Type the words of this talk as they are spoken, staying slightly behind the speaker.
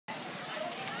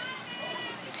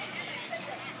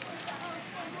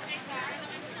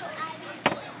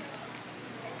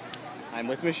I'm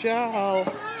with Michelle.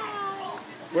 Wow.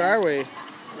 Where are we?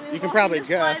 You can probably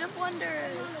guess. Flight of Wonders.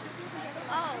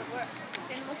 Oh, we're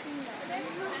in looking garden.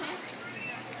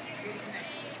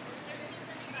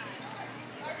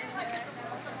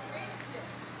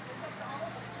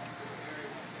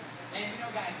 And you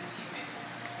know, guys, as humans,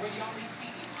 we're the only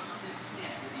species on this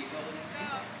planet with the ability to do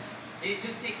that. It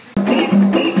just takes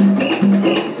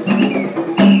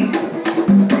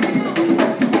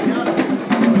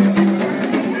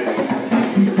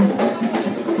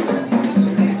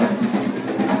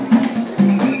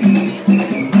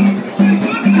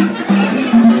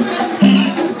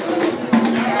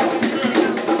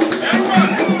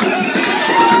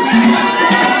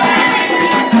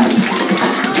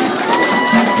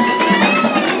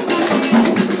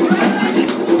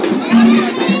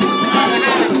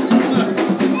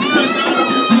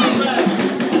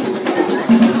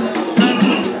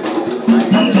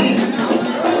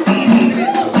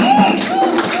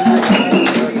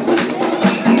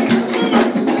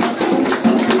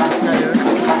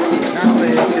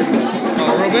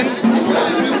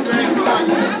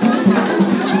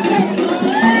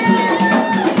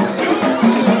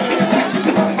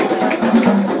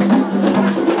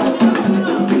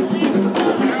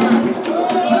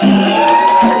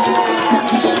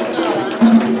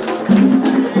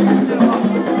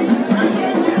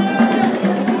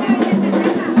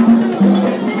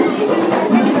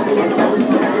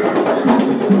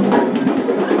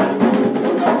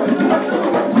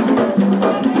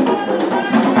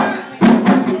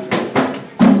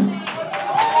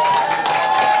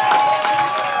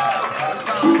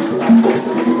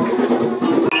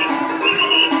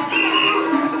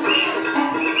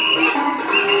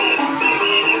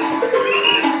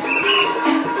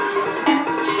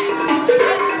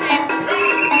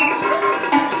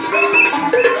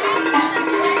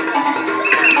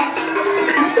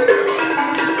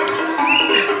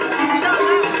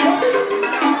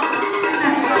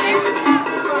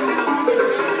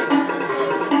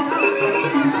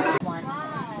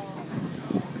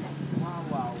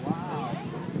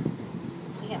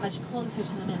much closer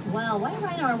to them as well. White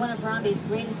rhino are one of Harambe's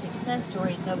greatest success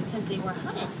stories, though, because they were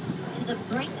hunted to the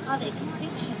brink of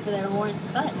extinction for their horns.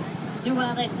 But through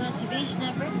wildlife conservation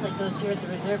efforts like those here at the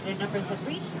reserve, their numbers have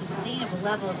reached sustainable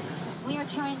levels. We are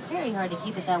trying very hard to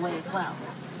keep it that way as well.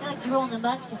 They like to roll in the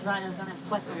mud because rhinos don't have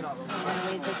sweatbands. Any other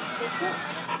ways they can stay cool?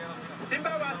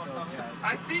 Simba,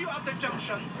 I see you at the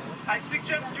junction. I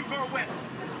suggest you go west.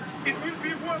 It will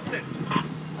be worth it.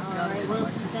 Alright,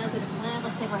 Wilson, sounds like a plan.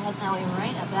 Looks like we're heading that way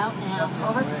right about now.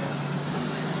 Over.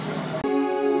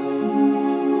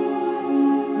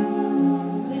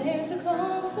 There's a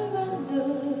calm surrender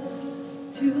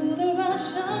to the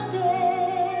rush of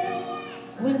day,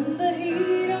 when the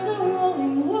heat of the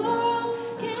rolling world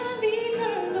can be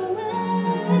turned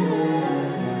away.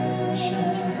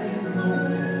 Shut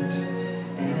moment,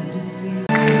 and it seems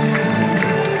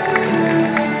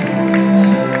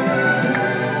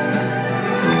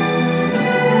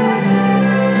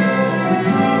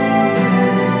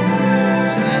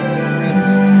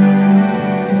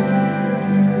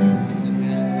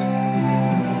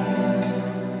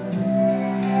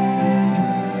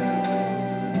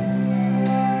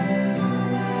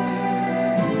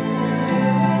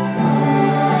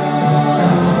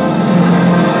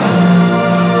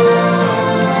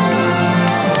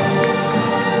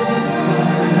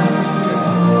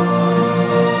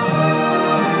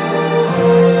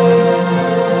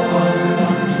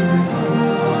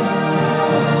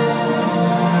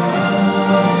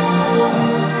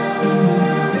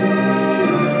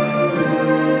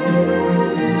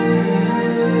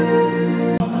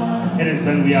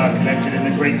then we are connected in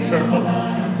the great circle,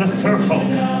 the circle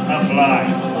of life.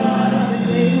 the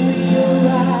day we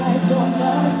arrived on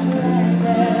the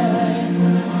planet,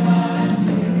 and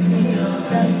we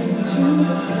step into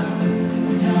the sun.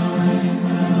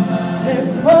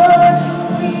 There's more to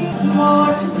see,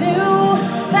 more to do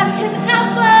that can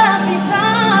ever be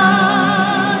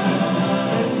done.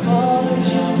 There's far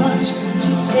too much to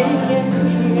take in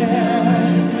here,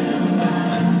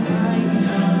 to find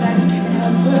that can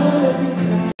ever be.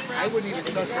 I wouldn't even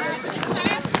trust her like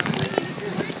that.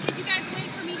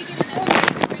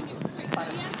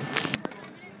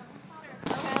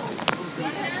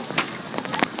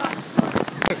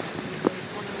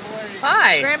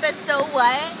 Hi! Grandpa's so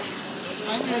what?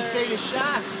 I'm gonna stay to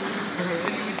shot.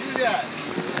 When you do that,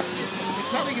 it's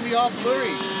probably gonna be all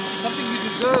blurry. Something you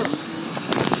deserve.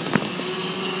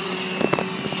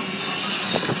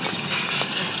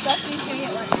 Dusty's gonna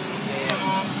get one.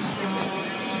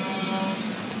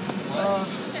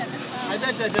 I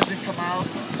bet that doesn't come out.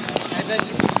 I bet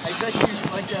you like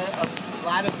a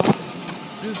lot of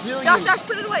Brazilian. Josh,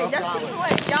 put it away. Just put it away.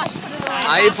 Josh, put it away.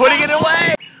 I ain't putting it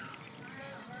away.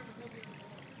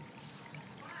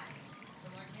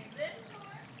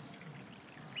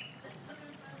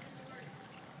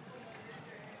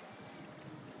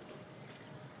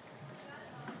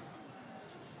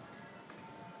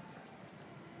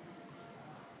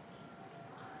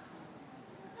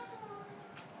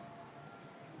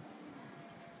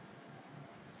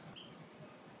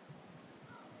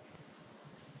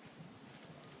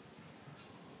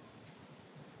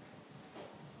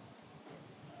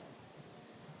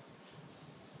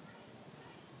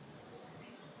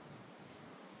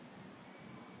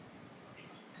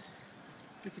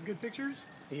 Get some good pictures?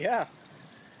 Yeah.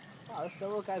 Wow, this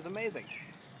little guy's amazing.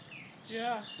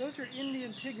 Yeah, those are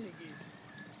Indian pygmy geese.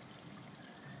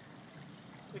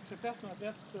 Except that's not,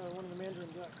 that's one of the mandarin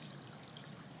ducks.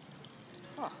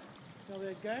 Huh. Now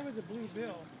that guy with the blue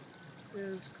bill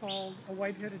is called a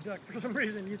white-headed duck. For some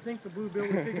reason you'd think the blue bill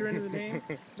would figure into the name,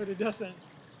 but it doesn't.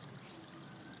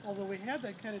 Although we have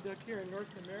that kind of duck here in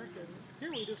North America. Here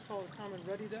we just call it a common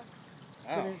ruddy duck.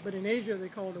 Oh. But in Asia they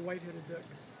call it a white-headed duck.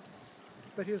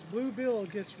 But his blue bill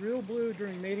gets real blue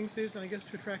during mating season, I guess,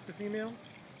 to attract the female.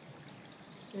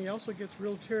 And he also gets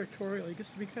real territorial. He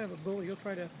gets to be kind of a bully. He'll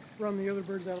try to run the other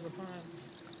birds out of the pond.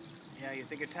 Yeah, you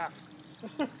think you're tough.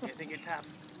 You think you're tough.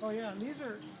 Oh yeah, and these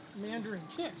are mandarin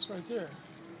chicks right there.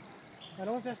 I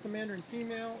don't know if that's the mandarin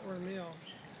female or male.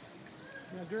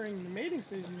 Now during the mating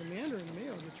season, the mandarin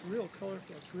male gets real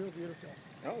colorful. It's real beautiful.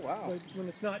 Oh, wow. But when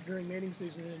it's not during mating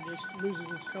season, it just loses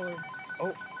its color.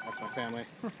 Oh, that's my family.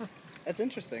 That's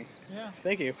interesting. Yeah.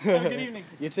 Thank you. Have a good evening.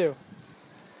 You too.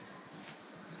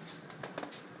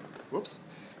 Whoops.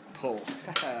 Pull.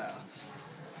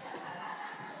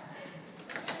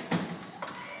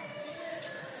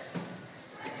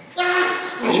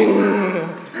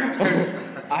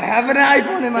 I have an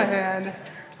iPhone in my hand.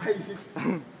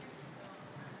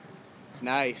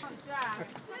 Nice.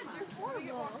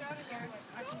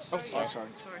 Oh, sorry.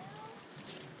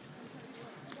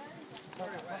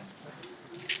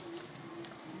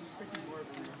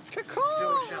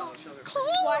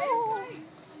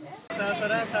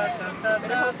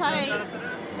 Better hold tight. Look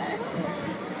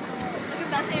at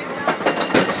that there.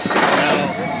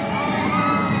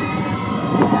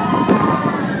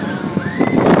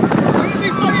 Wouldn't it be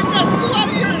funny if that flew out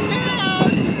of your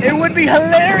hand? It would be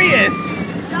hilarious.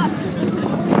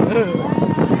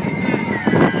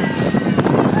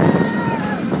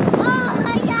 Oh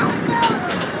my God, no!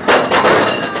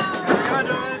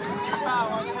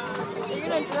 You're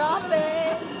gonna drop it.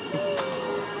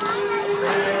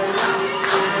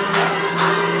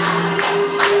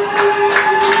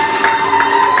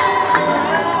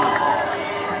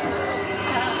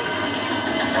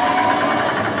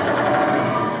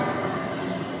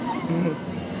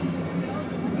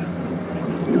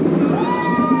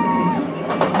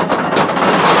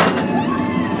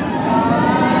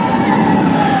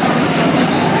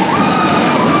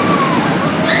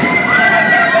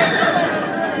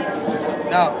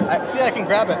 No, see, I can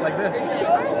grab it like this.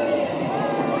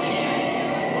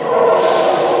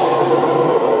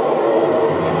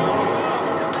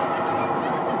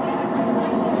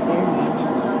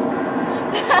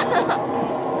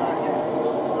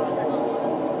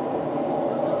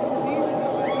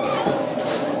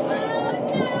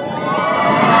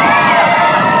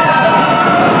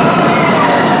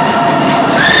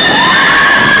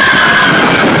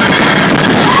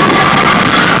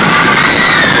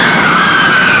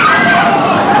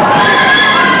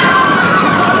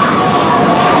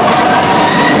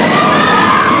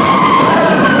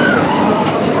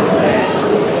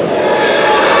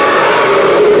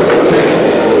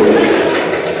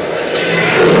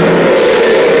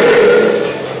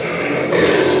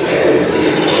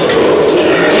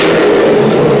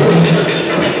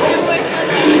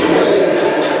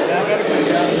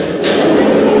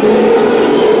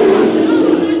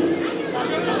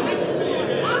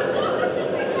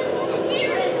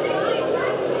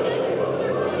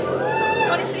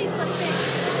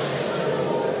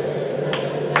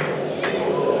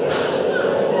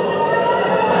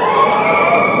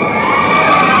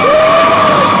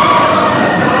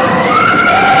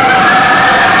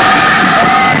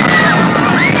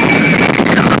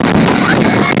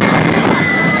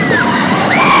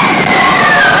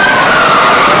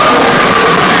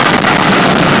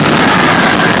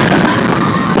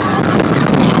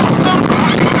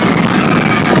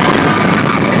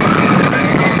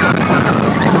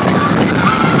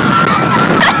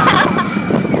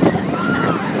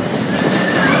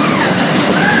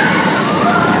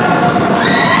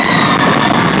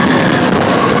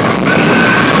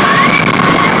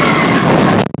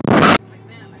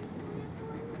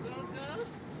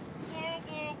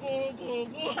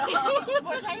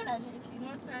 more tight then. If you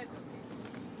more tight.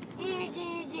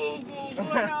 Oh,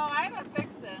 no, I don't think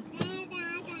so.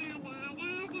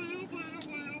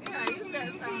 Yeah, you got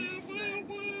sounds.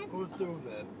 Who's doing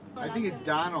that? I think it's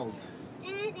Donald.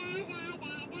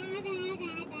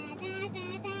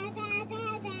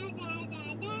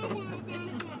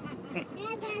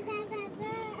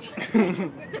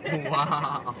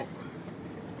 Wow.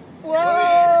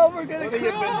 Whoa, we're gonna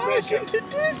crash into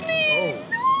Disney. Oh.